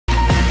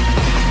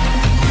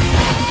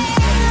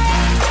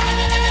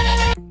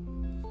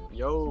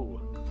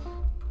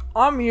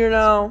I'm here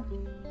now.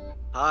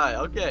 Hi,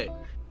 okay.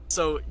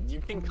 So you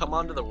can come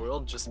onto the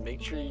world, just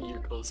make sure you're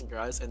closing your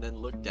eyes and then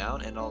look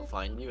down and I'll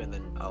find you and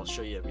then I'll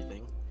show you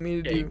everything.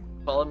 Me to Okay, do.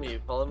 follow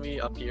me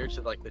up here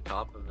to like the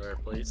top of our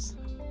place.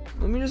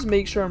 Let me just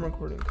make sure I'm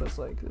recording, cause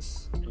like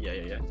this.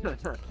 Yeah.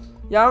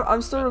 Yeah,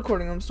 I'm still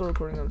recording. I'm still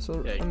recording.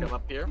 Yeah, you come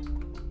up here.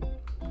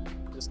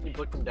 Just keep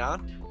looking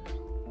down.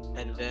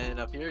 And then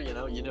up here, you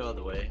know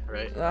the way,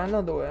 right? I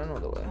know the way. I know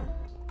the way.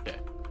 Okay.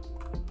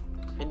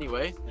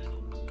 Anyway,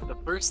 the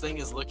first thing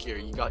is look here.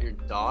 You got your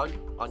dog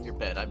on your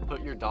bed. I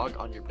put your dog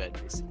on your bed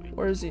basically.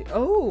 Where is he?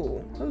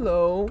 Oh,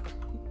 hello.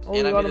 Oh, And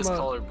you I got made him his a.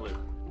 collar blue.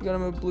 You got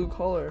him a blue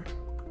collar.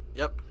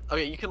 Yep.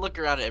 Okay, you can look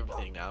around at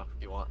everything now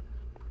if you want.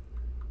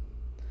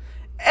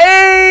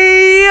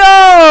 Ayo!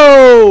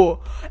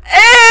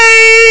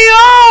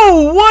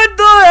 Ayo! What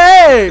the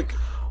heck?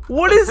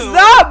 What is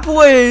that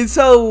place?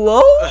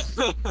 Hello?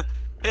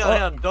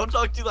 Hang on, don't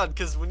talk too loud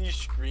because when you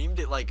screamed,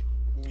 it like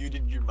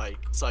muted your mic,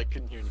 so I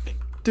couldn't hear anything.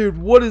 Dude,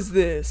 what is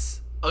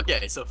this?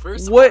 Okay, so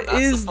first of all, What that's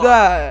is the barn.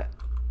 that?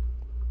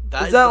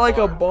 That Is that the like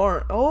a barn.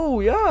 barn? Oh,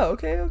 yeah.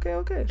 Okay.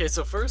 Okay,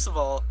 so first of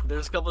all,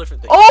 there's a couple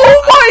different things.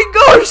 Oh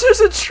my gosh, there's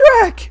a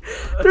track!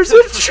 There's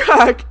a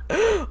track!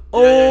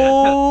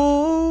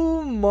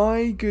 Oh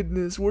my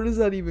goodness, where does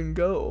that even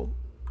go?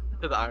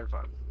 To the iron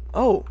farm.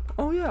 Oh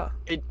yeah.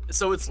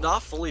 So it's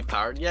not fully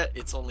powered yet.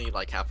 It's only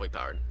like halfway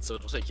powered, so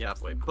it'll take you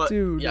halfway. But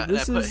Dude, yeah, and I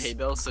this put is... hay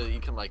bales so you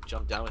can like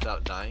jump down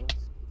without dying.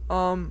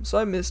 So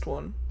I missed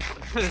one.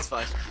 It's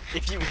fine.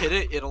 If you hit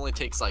it, it only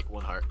takes like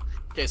 1 heart.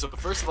 Okay, so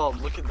first of all,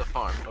 look at the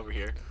farm over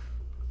here.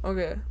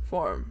 Okay,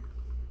 farm.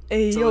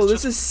 Hey, So yo, it's this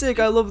just- is sick.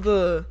 I love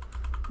the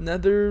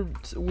nether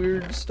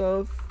weird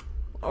stuff.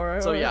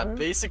 Alright, So yeah, alright.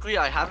 basically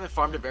I haven't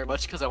farmed it very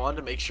much because I wanted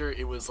to make sure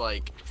it was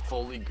like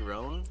fully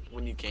grown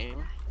when you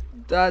came.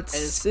 That's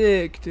and it's-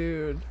 sick,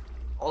 dude.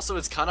 Also,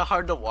 it's kind of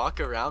hard to walk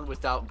around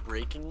without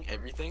breaking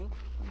everything,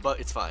 but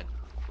it's fine.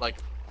 Like,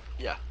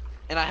 yeah.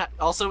 And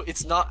also,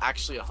 it's not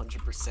actually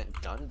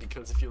 100% done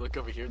because if you look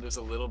over here, there's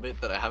a little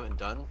bit that I haven't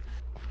done.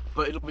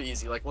 But it'll be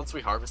easy. Like, once we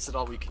harvest it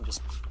all, we can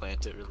just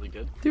plant it really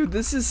good. Dude,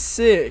 this is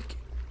sick.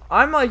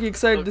 I'm like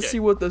excited to Okay. see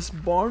what this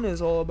barn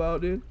is all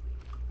about, dude.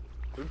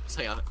 Oops,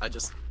 hang on. I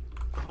just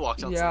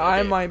walked on Yeah, something. I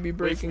Okay, might be wait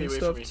for me, breaking wait for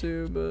stuff me.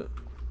 too, but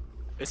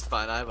It's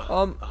fine. I have a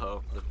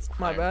hoe. That's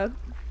my iron. bad.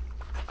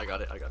 I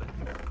got it.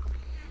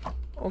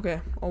 Okay,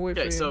 I'll wait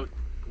Okay, for you. so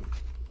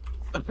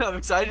I'm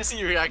excited to see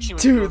your reaction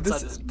when you go Dude,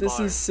 inside this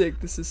barn. is sick.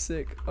 This is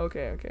sick.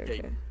 Okay.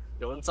 Okay,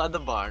 go inside the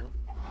barn.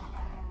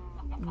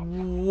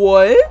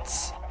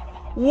 What?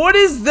 What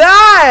is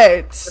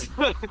that?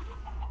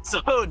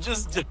 So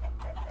just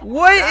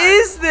What that.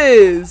 is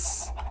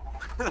this?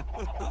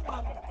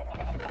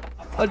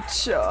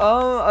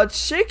 A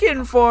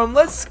chicken farm.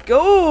 Let's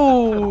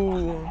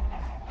go.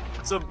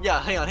 So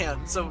yeah, hang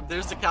on. So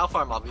there's the cow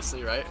farm,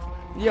 obviously, right?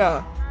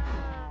 Yeah,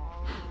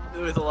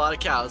 With a lot of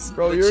cows.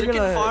 bro, the you're chicken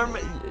gonna farm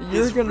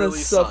you're is gonna really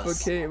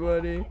suffocate,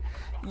 buddy.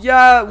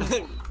 Yeah.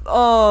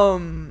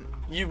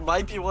 You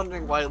might be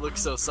wondering why it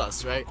looks so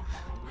sus, right?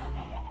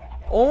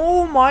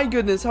 Oh my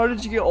goodness, how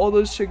did you get all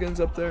those chickens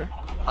up there?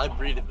 I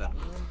breeded them.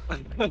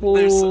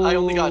 I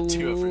only got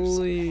 2 at first.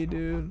 Holy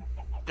dude.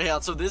 Hang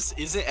on, so this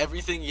isn't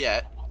everything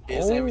yet. It Oh,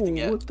 isn't everything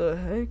yet. what the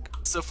heck?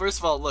 So first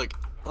of all, look,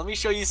 let me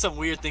show you some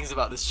weird things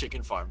about this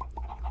chicken farm.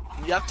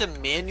 You have to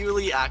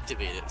manually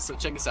activate it. So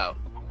check this out.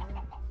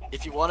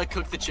 If you want to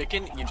cook the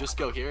chicken, you just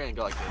go here and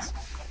go like this.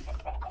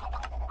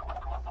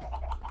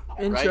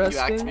 Right? You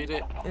activate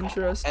it,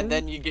 Interesting. and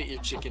then you get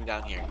your chicken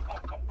down here.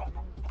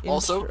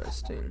 Also,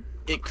 Interesting.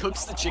 it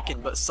cooks the chicken,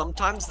 but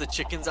sometimes the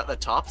chickens at the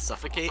top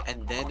suffocate,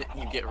 and then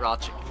you get raw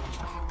chicken.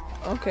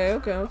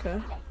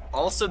 Okay.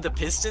 Also, the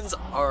pistons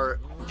are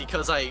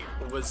because I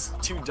was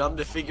too dumb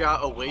to figure out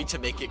a way to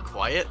make it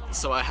quiet,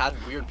 so I had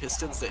weird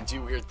pistons that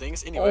do weird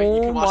things. Anyway, you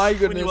Oh can watch, my when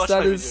you goodness, watch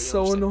that my is video,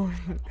 so you'll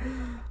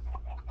annoying.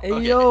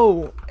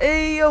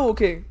 Okay. Ayo,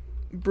 okay,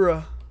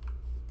 bruh.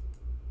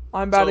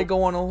 I'm about to So-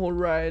 go on a whole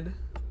ride.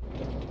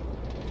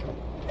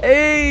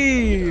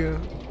 Hey,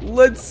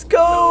 let's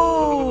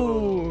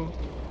go,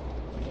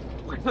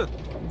 understand.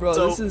 bro.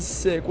 So- This is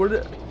sick.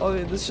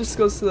 Okay, this just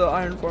goes to the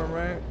iron farm,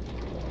 right?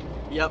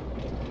 Yep.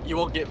 You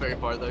won't get very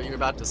far though. You're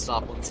about to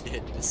stop once you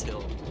hit this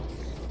hill.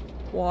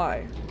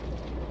 Why?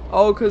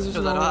 Oh, cause there's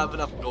Because I no. don't have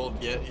enough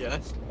gold yet. Yeah.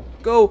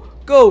 Go.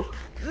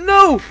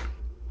 No.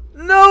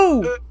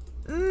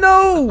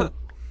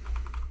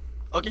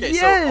 Okay.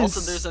 Yes! So also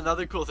there's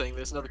another cool thing.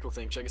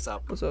 Check this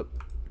out. What's up?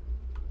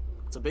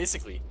 So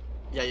basically,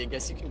 yeah. I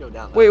guess you can go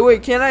down. that Wait, way.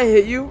 can I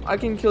hit you? I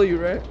can kill you,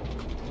 right?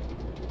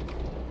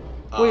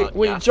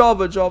 Wait, Yeah.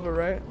 Java,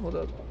 right? Hold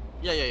up.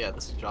 Yeah.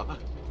 This is Java.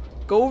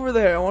 Go over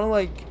there. I want to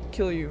like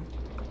kill you.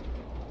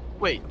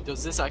 Wait.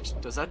 Does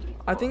that?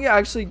 I think it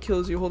actually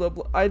kills you. Hold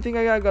up. I think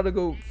I gotta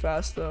go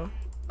fast though.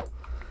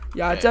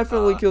 Yeah, it Okay,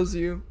 definitely kills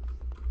you.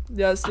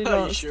 Yeah, stay Are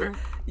down. you sure?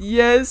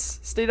 Yes,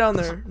 stay down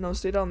there. No,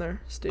 stay down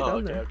there. Stay Oh,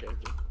 down okay, there. okay.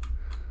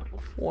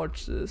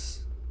 Watch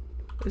this.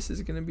 This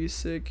is gonna be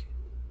sick.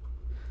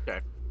 Okay.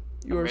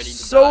 You I'm are ready to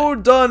so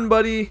done,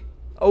 buddy.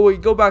 Oh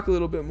wait, go back a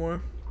little bit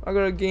more. I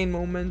gotta gain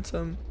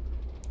momentum.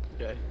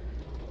 Okay.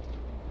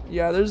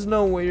 Yeah, there's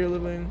no way you're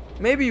living.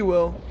 Maybe you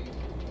will.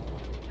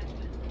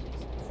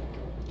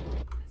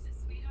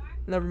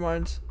 Never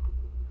mind.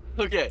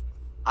 Okay.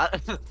 I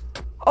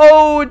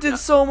Oh, it did yeah.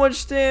 so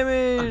much That's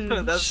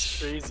damage.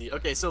 crazy.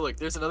 Okay, so look,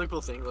 there's another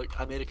cool thing. Look,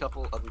 I made a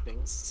couple other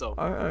things. So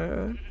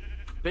Alright.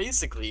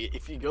 basically,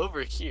 if you go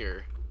over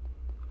here,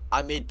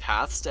 I made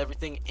paths to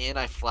everything and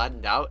I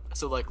flattened out.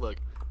 So like, look,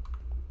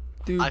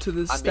 Dude, to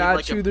the I made like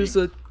a statue, there's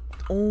big.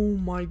 a. Oh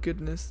my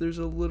goodness, there's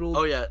a little.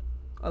 Oh yeah,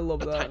 I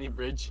love a that. tiny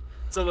bridge.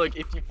 So like,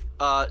 if you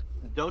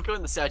don't go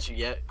in the statue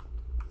yet.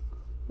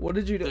 What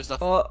did you do? There's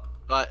nothing.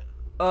 But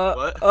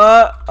what?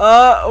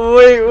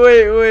 Wait.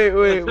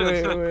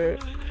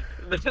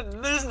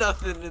 There's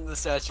nothing in the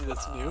statue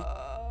that's new.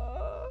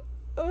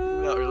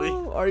 Not really.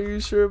 Are you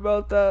sure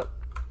about that?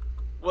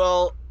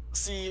 Well,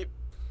 see,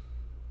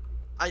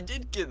 I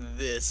did get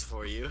this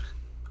for you.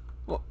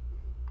 Well,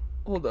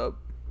 hold up.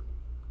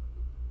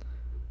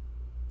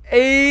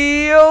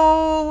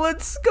 Ayo,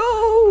 let's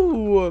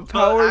go!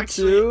 Power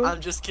Actually, 2? I'm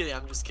just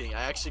kidding.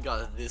 I actually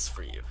got this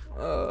for you.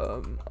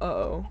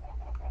 Uh-oh.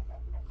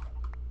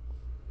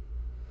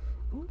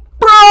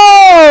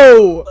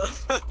 Bro!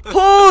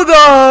 Hold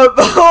up!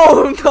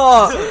 Hold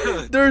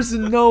on! There's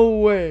no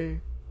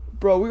way.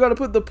 Bro, we gotta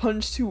put the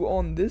punch 2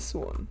 on this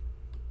one.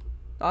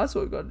 That's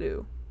what we gotta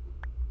do.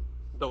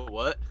 The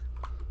what?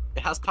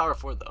 It has power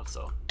 4 though,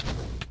 so.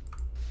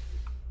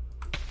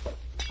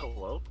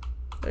 Hello?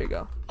 There you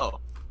go. Oh,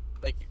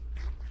 thank you.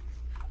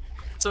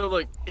 So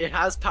look, it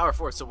has power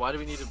 4, so why do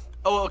we need to?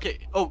 Oh, okay.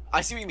 Oh,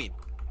 I see what you mean.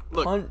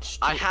 Look, Punch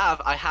 2. I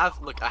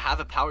have. Look, I have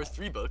a power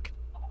 3 book.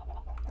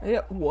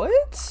 Yeah,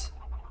 what?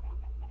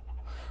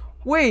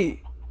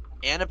 Wait.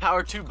 And a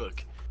power 2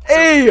 book. So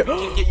Hey, we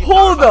can get you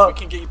hold power 5. up. We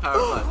can get you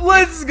power 5.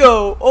 Let's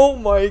go. Oh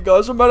my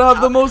gosh, I'm about to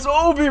have the most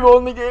OP people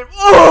in the game.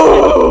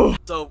 Oh!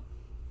 So,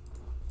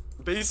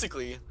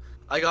 basically,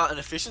 I got an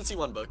efficiency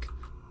 1 book.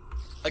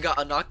 I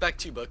got a knockback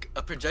 2 book,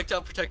 a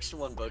projectile protection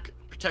 1 book,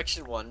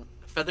 protection 1,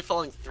 feather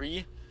falling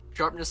 3,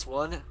 sharpness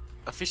 1,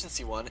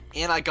 efficiency 1,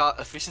 and I got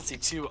efficiency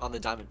 2 on the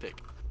diamond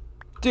pick.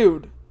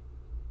 Dude.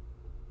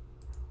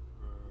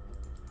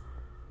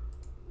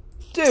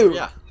 So,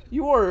 yeah.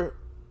 You are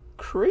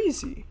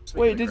crazy. Just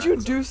Wait, making a did you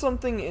grind do zone.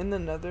 something in the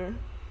nether?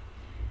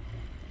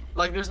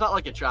 Like, there's not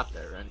like a trap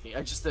there or anything.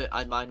 I just that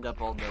I mined up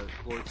all the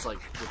quartz like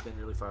within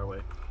really far away.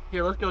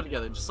 Here, let's go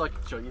together, just so I can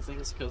show you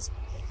things, because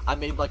I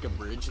made like a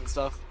bridge and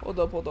stuff. Hold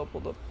up.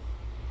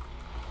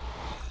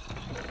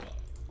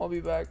 I'll be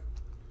back.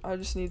 I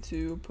just need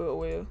to put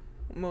away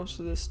most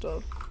of this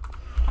stuff.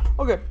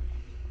 Okay.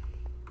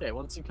 Okay,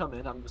 once you come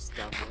in, I'm just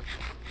down here.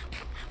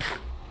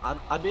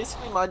 I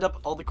basically mined up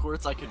all the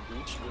quartz I could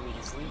reach really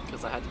easily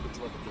because I had to get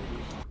to level 30.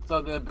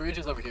 So the bridge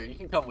is over here. You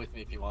can come with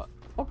me if you want.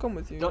 I'll come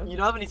with you. You don't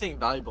have anything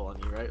valuable on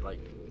you, right? Like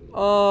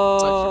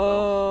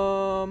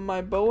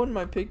my bow and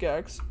my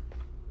pickaxe.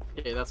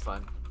 okay, that's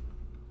fine.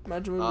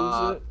 Imagine we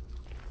lose it.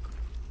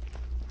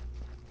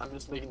 I'm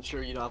just making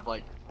sure you don't have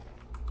like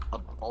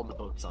all the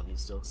boats on you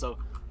still. So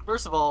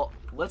first of all,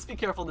 let's be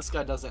careful this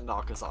guy doesn't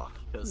knock us off.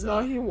 Cause, No,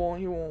 he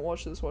won't.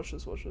 Watch this.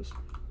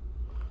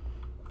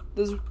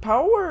 Does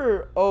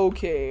power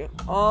okay?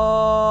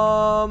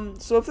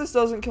 So if this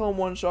doesn't kill him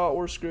one shot,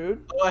 we're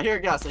screwed. Oh, I hear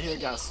gas.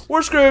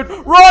 We're screwed.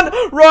 Run!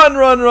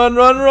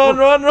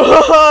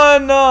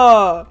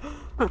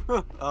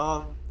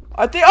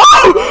 I think.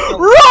 Oh!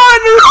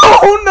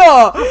 Run!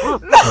 No!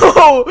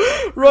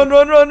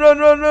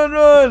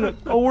 No!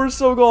 Oh, we're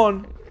so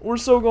gone.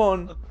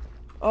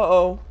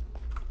 Uh-oh.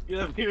 Get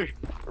up here.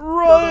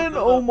 Run!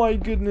 No. Oh my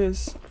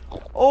goodness.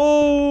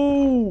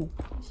 Oh!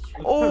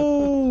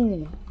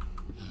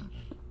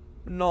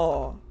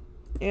 Nah.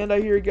 And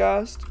I hear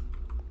gassed.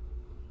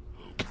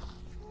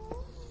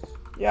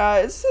 Yeah,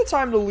 it's the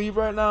time to leave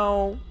right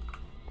now.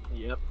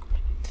 Yep.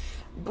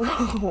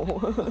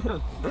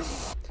 Bro.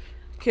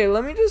 Okay,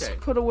 let me just Okay.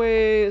 put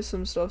away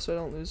some stuff so I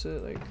don't lose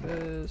it. Like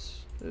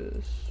this.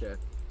 Okay.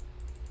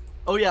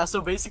 Oh yeah,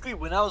 so basically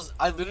when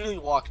I literally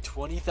walked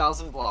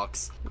 20,000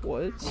 blocks,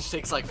 What? which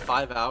takes like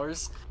 5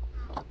 hours,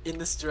 in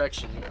this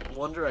direction,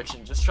 one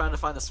direction, just trying to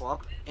find the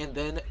swamp, and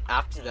then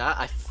after that,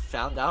 I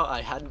found out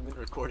I hadn't been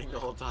recording the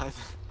whole time.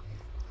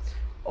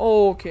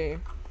 Oh, okay.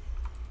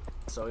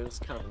 So it was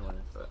kind of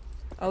annoying, but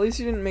At least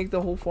you didn't make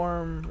the whole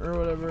farm or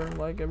whatever,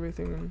 like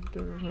everything.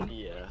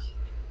 yeah.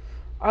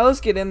 Alright,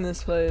 let's get in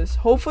this place.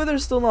 Hopefully they're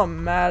still not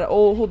mad.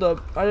 Oh, hold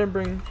up. I didn't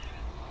bring...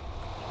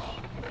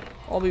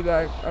 I'll be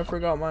back. I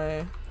forgot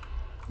my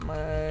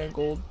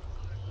gold.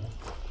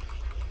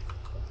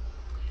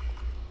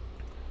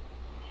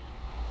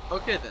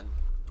 Okay then.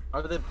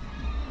 Are the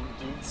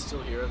dudes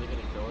still here? Are they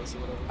gonna kill us or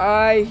whatever?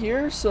 I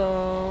hear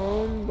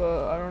some,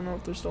 but I don't know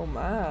if they're still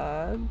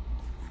mad.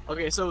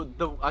 Okay, so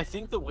I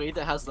think the way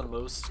that has the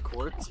most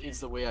quartz is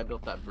the way I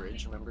built that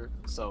bridge, remember?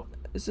 So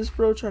Is this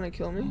bro trying to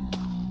kill me?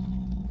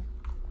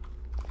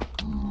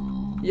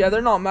 Yeah,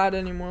 they're not mad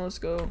anymore. Let's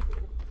go.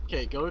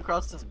 okay, go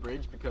across this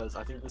bridge because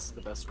I think this is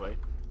the best way.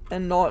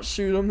 And not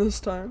shoot them this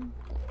time.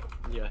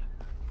 Yeah.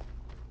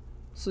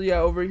 So yeah,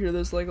 over here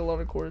there's like a lot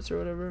of quartz or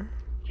whatever.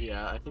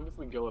 Yeah, I think if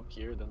we go up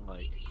here, then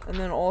like. And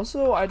then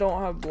also, I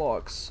don't have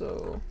blocks,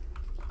 so.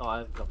 Oh, I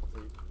have a couple for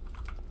you.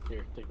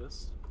 Here, take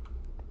this.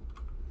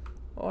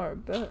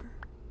 Alright, bet.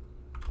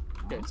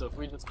 Okay, so if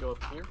we just go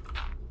up here.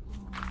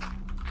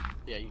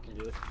 Yeah, you can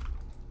do it.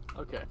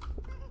 Okay.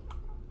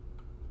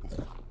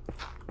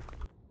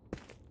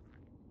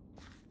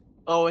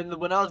 Oh, and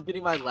when I was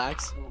getting my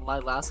last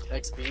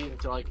XP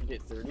until I could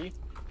get 30.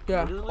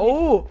 Yeah. Literally?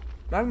 Oh!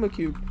 Magma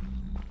cube.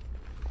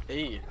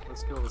 Hey,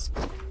 let's go. Let's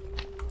go.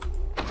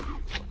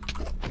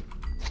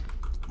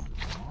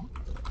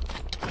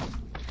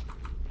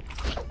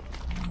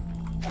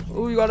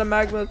 Oh, you got a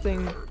magma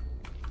thing.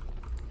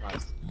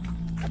 Nice.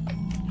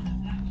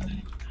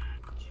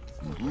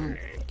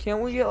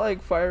 Can't we get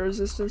like fire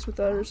resistance with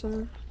that or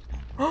something?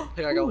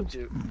 Hey, I got one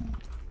too.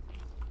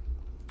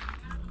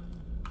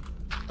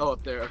 Oh,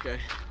 up there. Okay.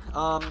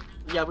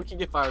 Yeah, we can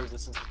get fire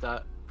resistance with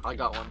that. I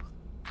got one.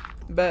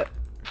 Bet.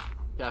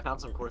 Yeah, I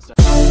found some core set.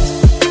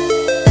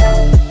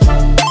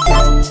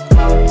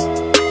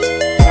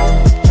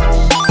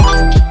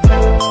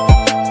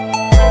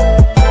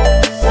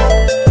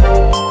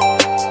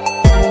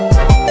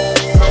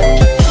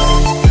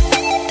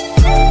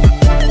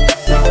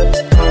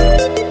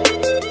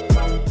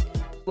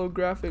 Low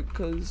graphic,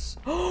 cause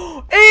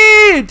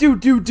hey,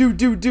 dude,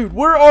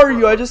 where are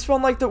you? I just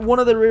found like one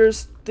of the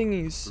rarest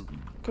thingies.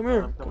 Come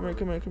here, come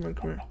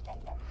here.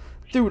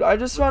 Dude, I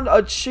just found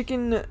a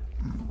chicken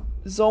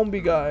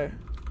zombie guy.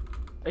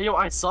 Hey, yo,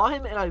 I saw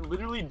him and I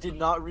literally did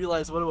not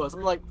realize what it was.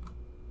 I'm like,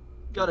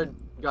 got a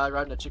guy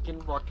riding a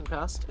chicken walking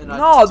past, and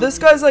no, this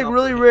guy's like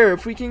really rare.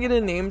 If we can get a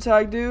name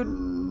tag, dude.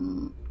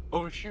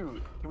 Oh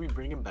shoot, can we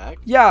bring him back?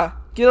 Yeah,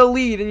 get a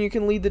lead and you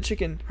can lead the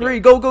chicken. Hurry,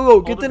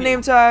 go, get the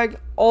name tag.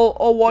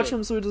 I'll watch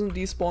him so he doesn't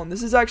despawn.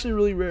 This is actually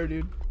really rare,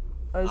 dude.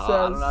 It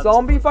says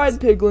zombified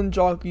piglin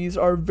jockeys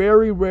are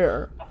very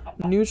rare.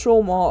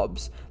 Neutral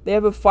mobs. They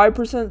have a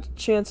 5%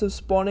 chance of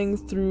spawning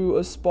through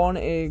a spawn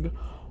egg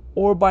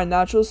or by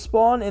natural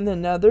spawn in the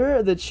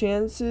nether. The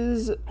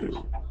chances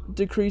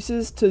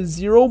decreases to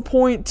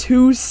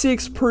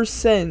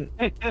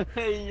 0.26%.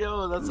 Hey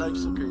yo, that's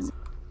actually crazy.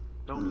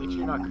 Don't make sure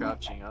you're not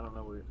crouching. I don't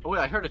know where. Oh wait,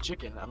 I heard a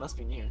chicken. That must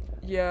be near.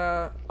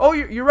 Yeah. Oh,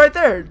 you're right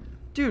there,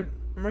 dude.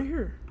 I'm right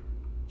here.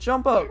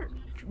 Jump up.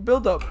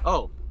 Build up.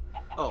 Oh.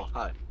 Oh,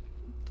 hi.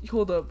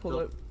 Hold up.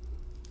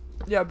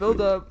 Yeah, build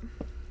up.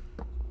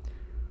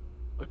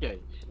 Okay.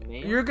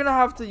 Name? You're gonna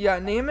have to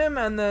name him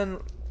and then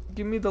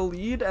give me the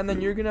lead and then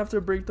you're gonna have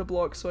to break the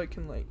block so I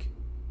can like.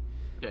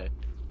 Okay.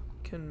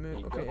 Can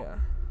move. Okay, yeah.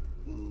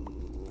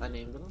 I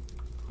named him.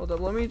 Hold up.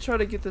 Let me try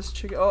to get this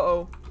chicken.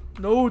 Uh-oh.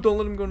 No, don't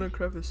let him go in a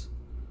crevice.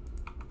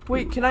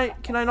 Wait, can I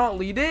not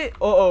lead it?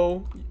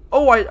 Uh-oh.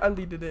 Oh, I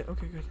leaded it.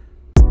 Okay, good.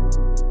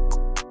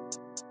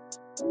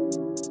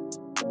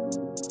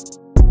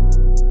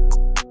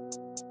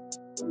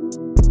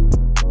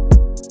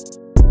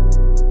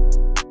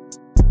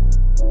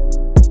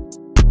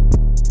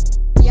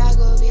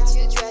 Yago, bitch,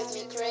 you drive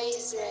me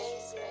crazy.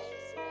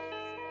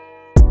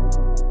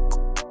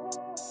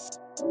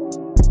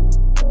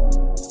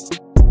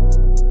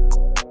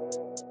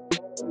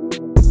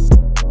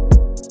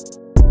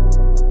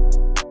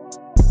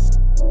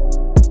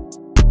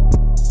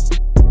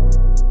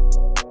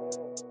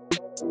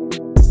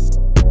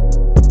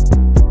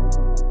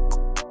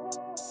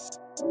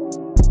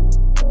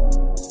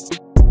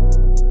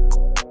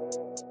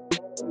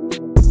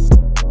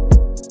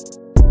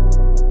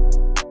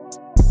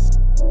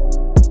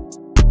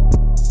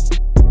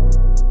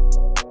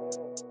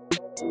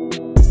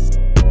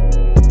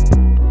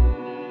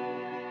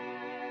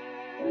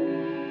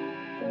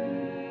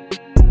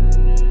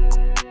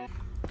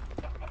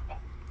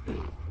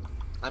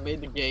 I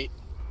made the gate.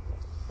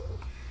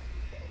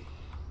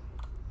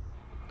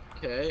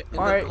 Okay. And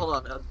Alright. then, hold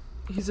on.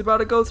 He's about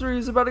to go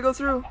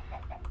through.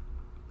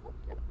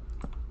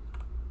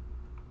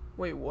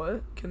 Wait,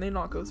 what? Can they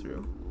not go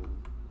through?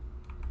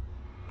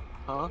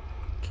 Huh?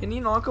 Can he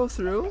not go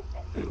through?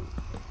 Is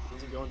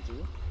he going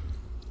through?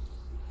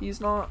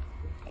 He's not.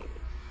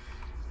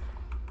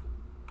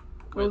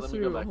 Go Wait, let me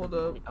through. go back. Hold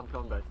up. I'm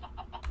coming back.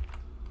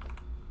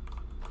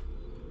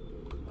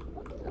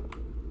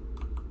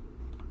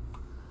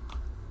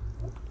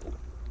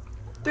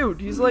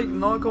 Dude, he's like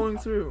not going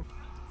through.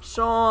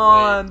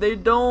 Sean, they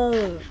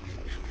don't.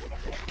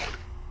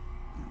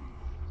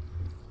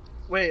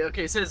 Wait,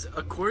 okay, it says,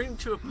 according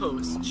to a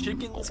post,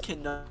 chickens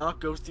cannot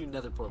go through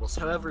nether portals.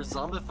 However,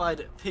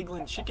 zombified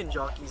piglin chicken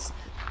jockeys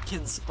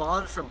can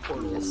spawn from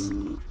portals.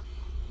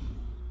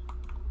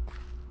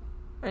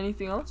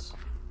 Anything else?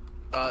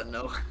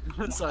 No.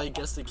 So I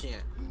guess they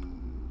can't.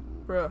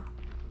 Bruh.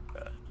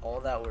 All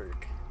that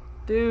work.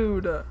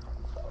 Dude.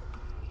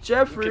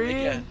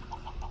 Jeffrey.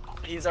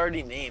 He's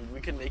already named. We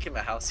could make him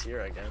a house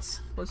here, I guess.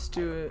 Let's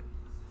do it.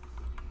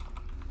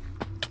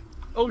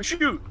 Oh,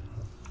 shoot!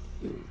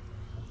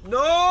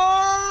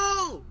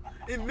 No!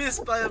 It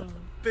missed by a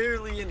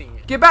barely any.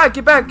 Get back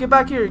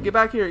here.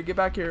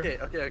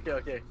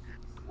 Okay.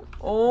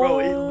 Oh. Bro,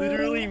 it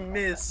literally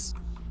missed,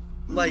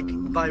 like,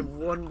 by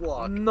one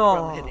block No.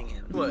 from hitting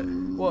him. What?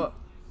 What?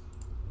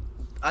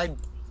 I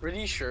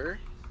pretty sure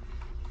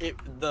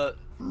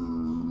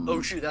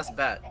oh shoot, that's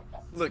bad.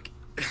 Look,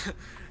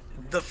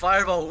 the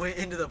fireball went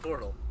into the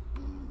portal.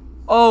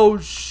 Oh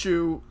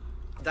shoot.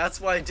 That's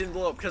why it didn't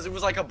blow up, because it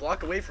was like a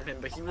block away from him,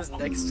 but he was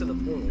next to the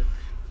portal.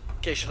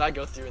 Okay, should I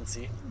go through and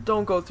see?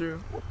 Don't go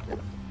through.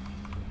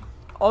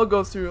 I'll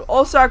go through.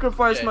 I'll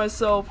sacrifice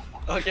myself.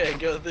 Okay,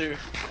 go through.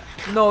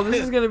 No,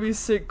 this is gonna be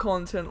sick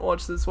content.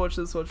 Watch this, watch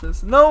this, watch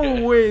this.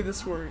 No way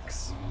this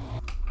works.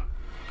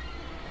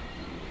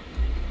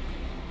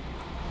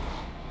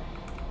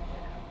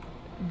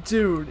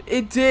 Dude,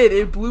 it did.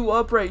 It blew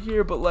up right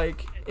here, but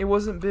like, it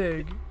wasn't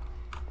big.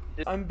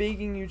 I'm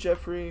begging you,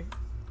 Jeffrey.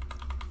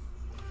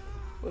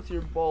 With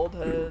your bald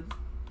head.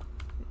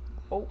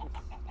 Oh.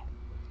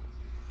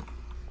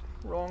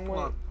 Wrong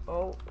way.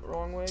 Oh,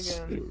 wrong way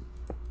again.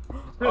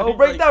 Oh,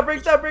 break that,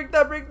 break that, break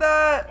that, break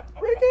that!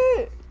 Break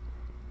it!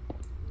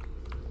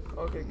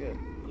 Okay, good.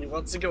 He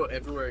wants to go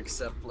everywhere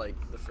except, like,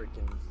 the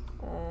freaking...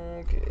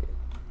 Okay.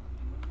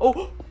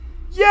 Oh!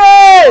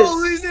 Yes!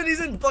 Oh, he's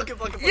in! Bucket,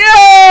 bucket, bucket!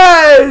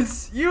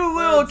 Yes! You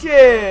little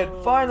kid!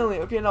 Finally.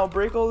 Okay, now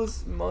break all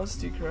this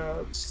musty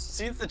crap.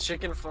 See if the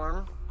chicken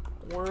farm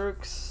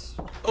works.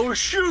 Oh,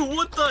 shoot!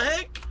 What the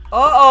heck?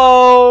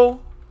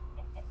 Uh-oh!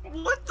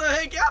 What the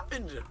heck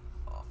happened?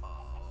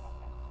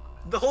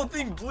 The whole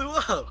thing blew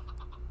up.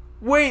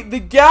 Wait, the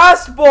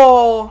gas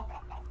ball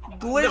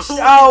glitched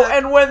out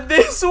and went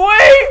this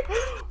way?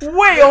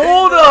 Wait,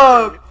 hold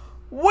up.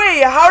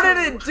 Wait, how did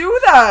it do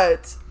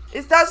that?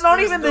 That's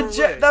not even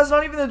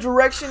the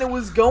direction it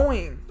was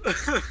going.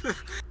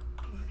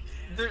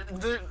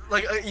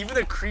 Like even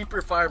a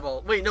creeper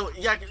fireball. Wait, no,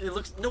 yeah, it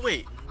looks. No,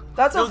 wait.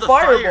 That's a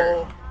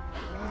fireball.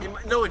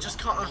 No, it just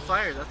caught on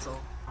fire. That's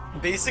all.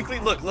 Basically,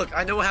 look.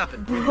 I know what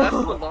happened. We left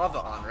the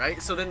lava on,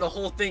 right? So then the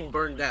whole thing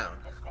burned down.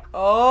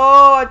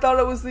 Oh, I thought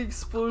it was the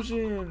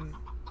explosion.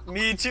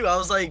 Me too. I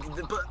was like,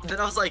 but then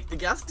I was like, the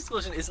gas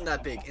explosion isn't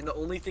that big, and the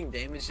only thing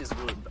damaged is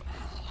wood.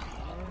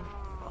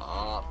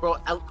 Bro,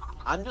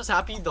 I'm just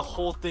happy the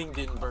whole thing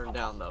didn't burn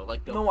down though.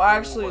 Like the no,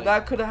 actually,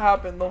 that could have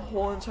happened. The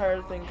whole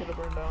entire thing could have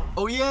burned down.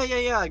 Oh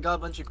yeah. I got a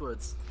bunch of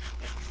quartz.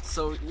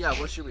 So yeah,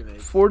 what should we make?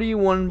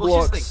 41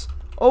 blocks.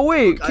 Oh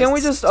wait, look, can't we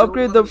just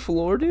upgrade the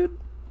floor, dude?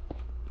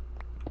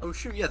 Oh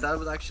shoot, yeah, that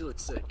would actually look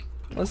sick.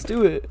 Let's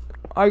do it.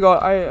 I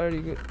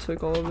already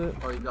took all of it.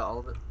 Oh, you got all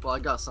of it? Well, I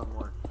got some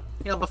more.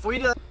 Yeah, before you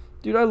do that...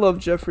 Dude, I love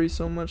Jeffrey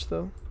so much,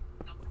 though.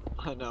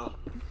 I know.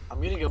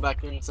 I'm gonna go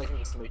back there in a second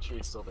just to make sure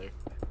he's still there.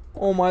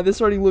 Oh my, this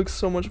already looks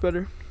so much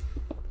better.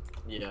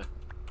 Yeah.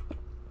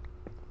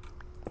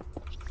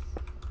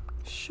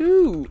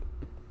 Shoot.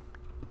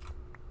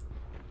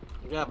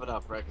 You have it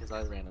up, right? Because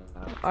I ran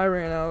out. I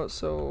ran out,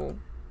 so...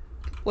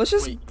 Let's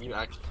just... Wait, you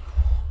actually...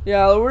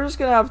 Yeah, we're just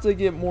gonna have to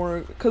get more...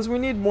 Because we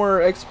need more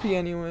XP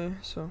anyway,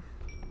 so...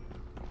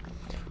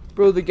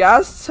 Bro, the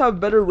ghasts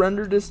have better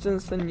render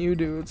distance than you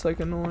do. It's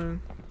like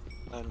annoying.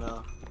 I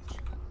know.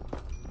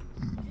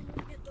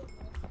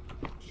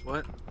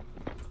 What?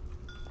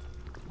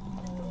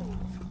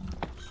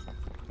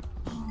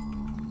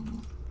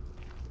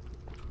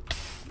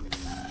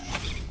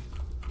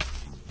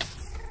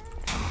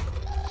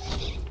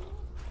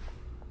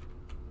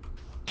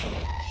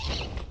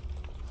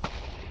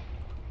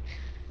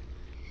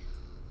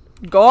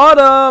 Got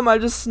him! I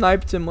just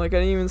sniped him. Like, I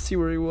didn't even see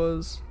where he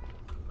was.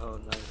 Oh,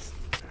 nice.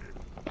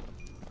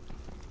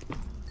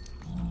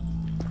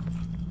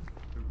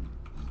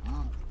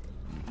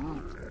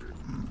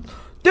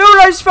 Dude,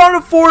 I just found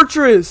a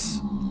fortress!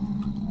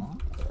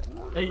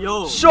 Hey,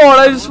 yo! Sean,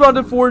 I just found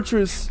a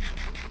fortress.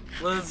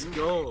 Let's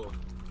go.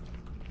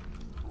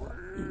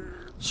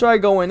 Should I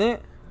go in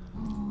it?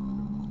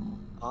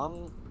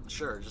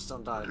 Sure, just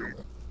don't die.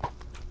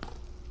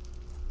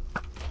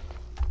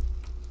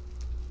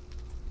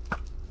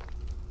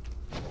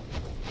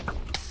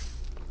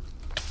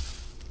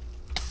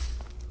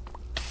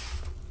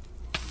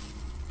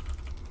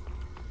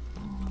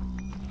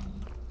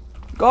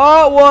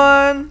 Got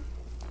one!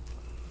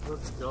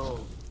 Let's go.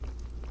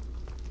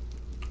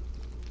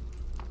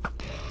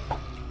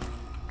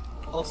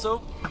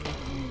 Also,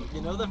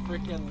 you know the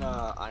freaking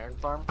iron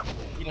farm?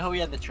 You know how we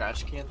had the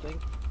trash can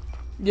thing?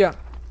 Yeah.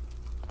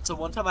 So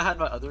one time I had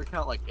my other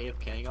account like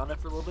AFKing on it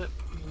for a little bit,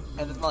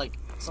 and then like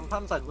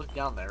sometimes I'd look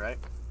down there, right?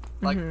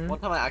 Like one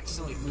time I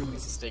accidentally threw a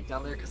piece of steak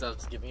down there because I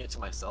was giving it to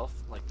myself,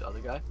 like the other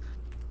guy.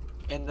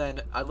 And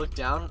then I look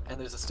down and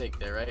there's a steak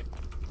there, right?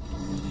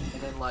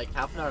 And then like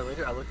half an hour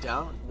later I look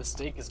down, the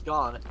steak is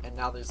gone, and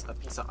now there's a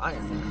piece of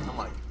iron there. I'm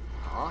like,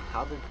 huh?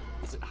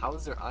 How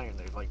is there iron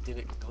there? Like, did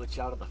it glitch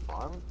out of the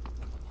farm?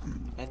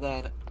 And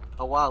then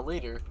a while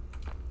later,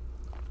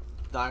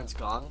 the iron's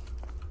gone.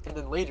 And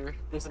then later,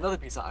 there's another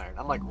piece of iron.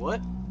 I'm like,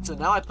 what? So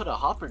now I put a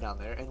hopper down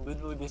there, and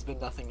literally there's been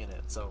nothing in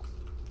it, so...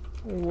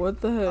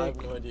 What the heck? I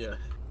have no idea.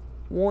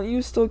 Won't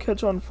you still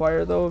catch on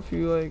fire, though, if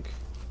you, like...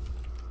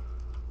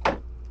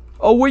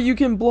 Oh, wait, you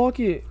can block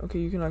it! Okay,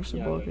 you can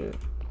actually block it.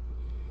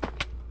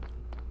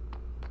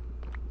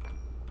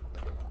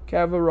 Okay, I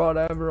have a rod,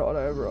 I have a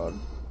rod.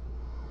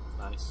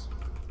 Nice.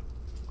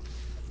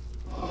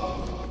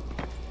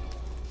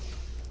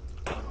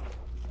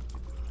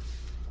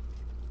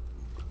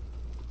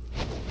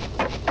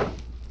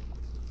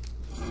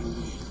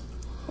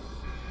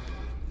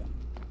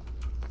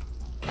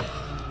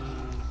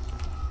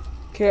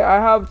 Okay,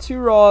 I have 2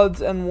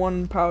 rods and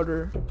 1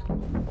 powder.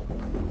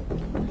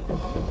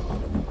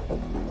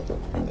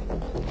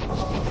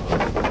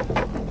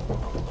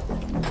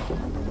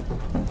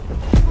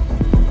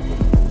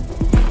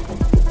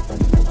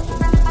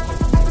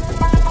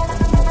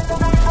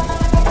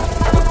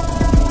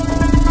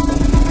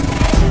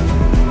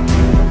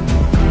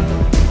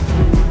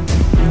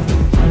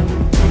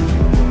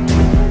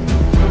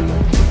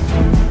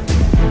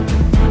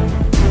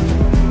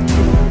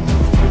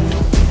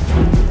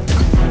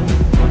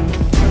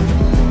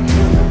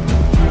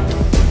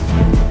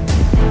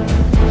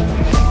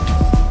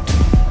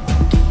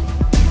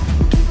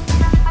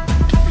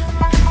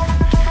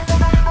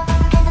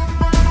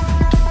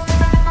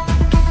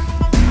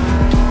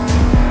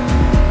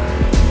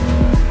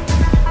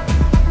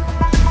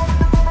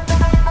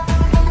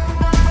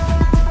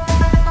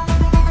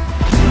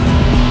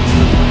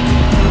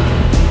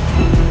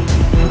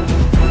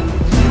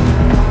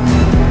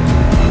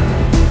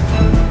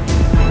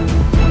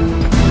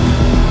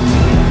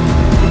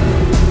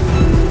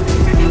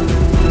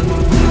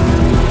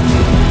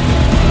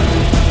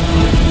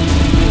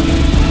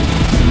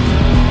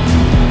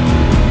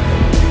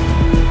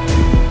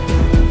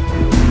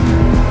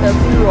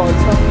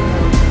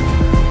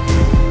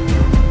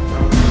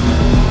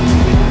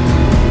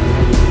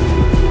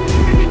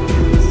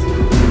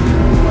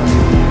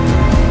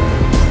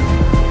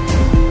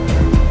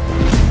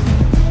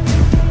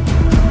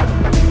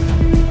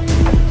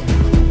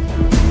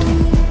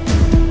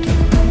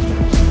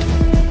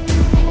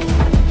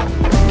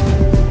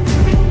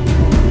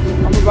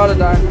 About to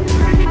die.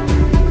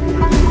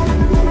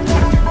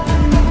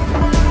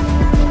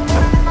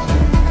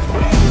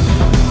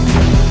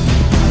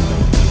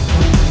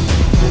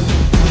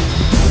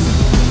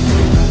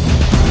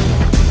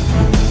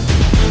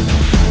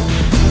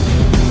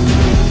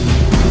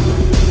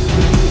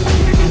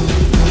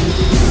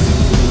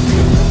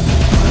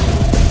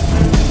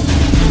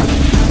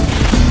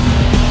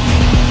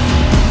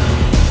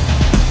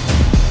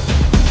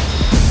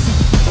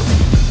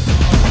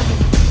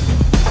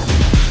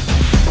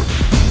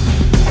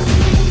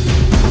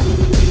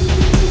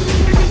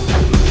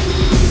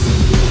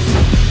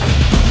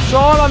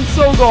 Sean, I'm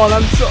so gone.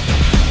 I'm so.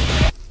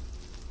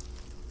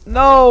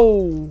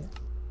 No.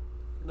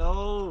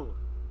 No.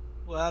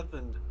 What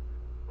happened?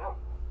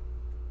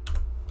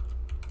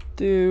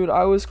 Dude,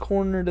 I was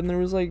cornered and there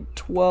was like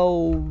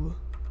 12.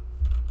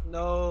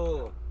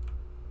 No.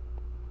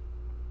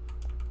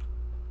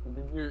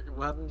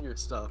 What happened to your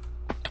stuff?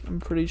 I'm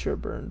pretty sure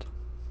it burned.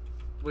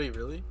 Wait,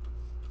 really?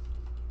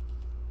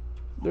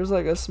 There's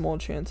like a small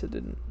chance it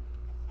didn't.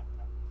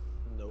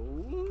 No.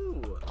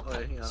 Oh,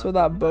 hang on, So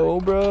that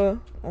bow, bruh.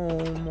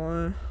 Oh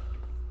my.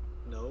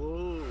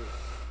 No.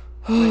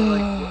 Wait,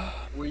 like,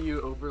 were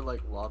you over like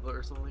lava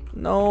or something?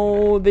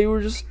 No, they were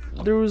just.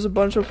 There was a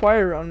bunch of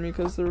fire around me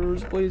because there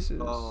was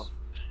blazes. Oh.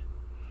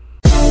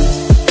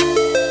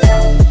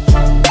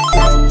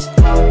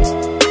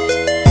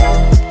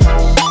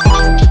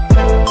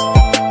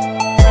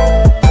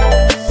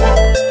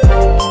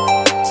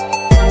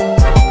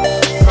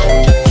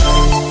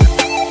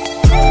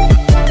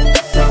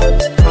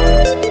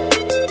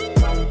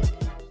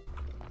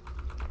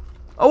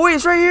 Oh wait,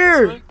 it's right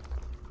here!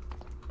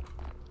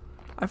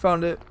 I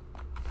found it.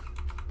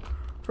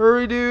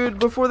 Hurry, dude,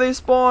 before they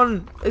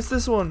spawn. It's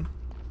this one.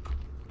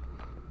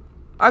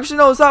 Actually,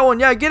 no, it's that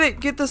one. Yeah, get it.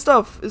 Get the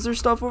stuff. Is there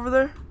stuff over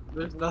there?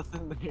 There's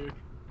nothing there.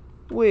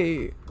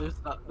 Wait.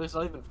 There's not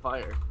even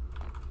fire.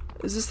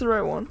 Is this the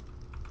right one?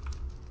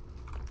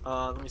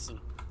 Let me see.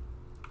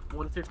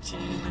 115,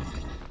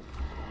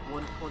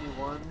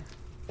 121.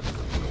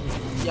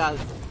 Yeah,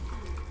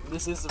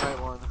 this is the right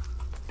one.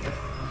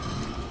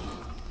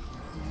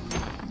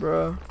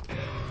 Bruh.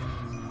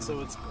 So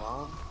it's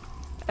gone?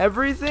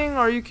 Everything?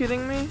 Are you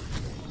kidding me?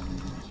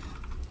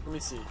 Let me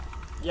see.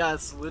 Yeah,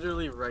 it's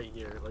literally right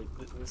here, like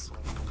this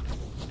one.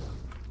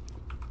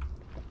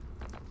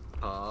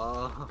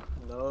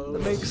 No.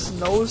 That makes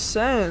no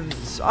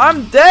sense.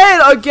 I'm dead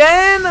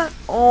again?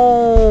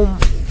 Oh.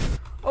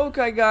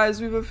 Okay, guys,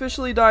 we've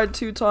officially died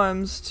 2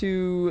 times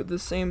to the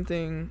same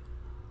thing.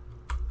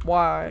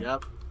 Why?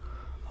 Yep.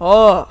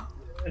 Oh.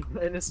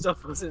 And his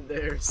stuff wasn't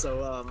there,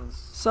 so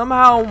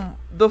somehow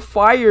the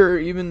fire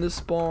even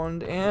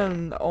despawned,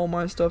 and all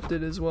my stuff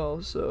did as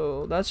well.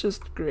 So that's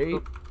just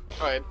great.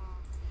 Alright.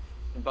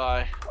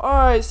 Bye.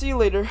 Alright, see you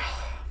later.